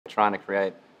trying to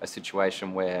create a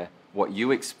situation where what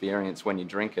you experience when you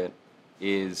drink it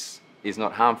is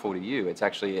not harmful to you. It's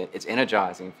actually, it's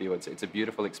energizing for you. It's a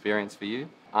beautiful experience for you.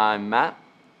 I'm Matt,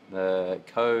 the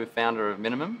co-founder of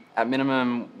Minimum. At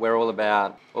Minimum, we're all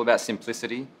about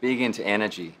simplicity, big into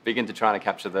energy, big into trying to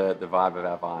capture the vibe of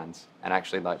our vines and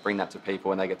actually like bring that to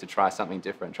people, and they get to try something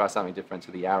different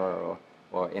to the Yarra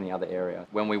or any other area.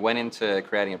 When we went into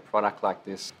creating a product like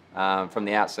this, from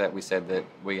the outset, we said that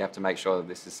we have to make sure that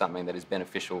this is something that is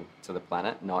beneficial to the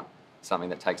planet, not something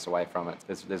that takes away from it.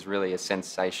 There's really a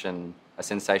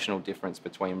sensational difference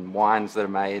between wines that are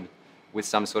made with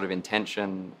some sort of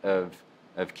intention of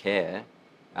care,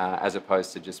 as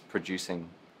opposed to just producing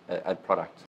a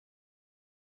product.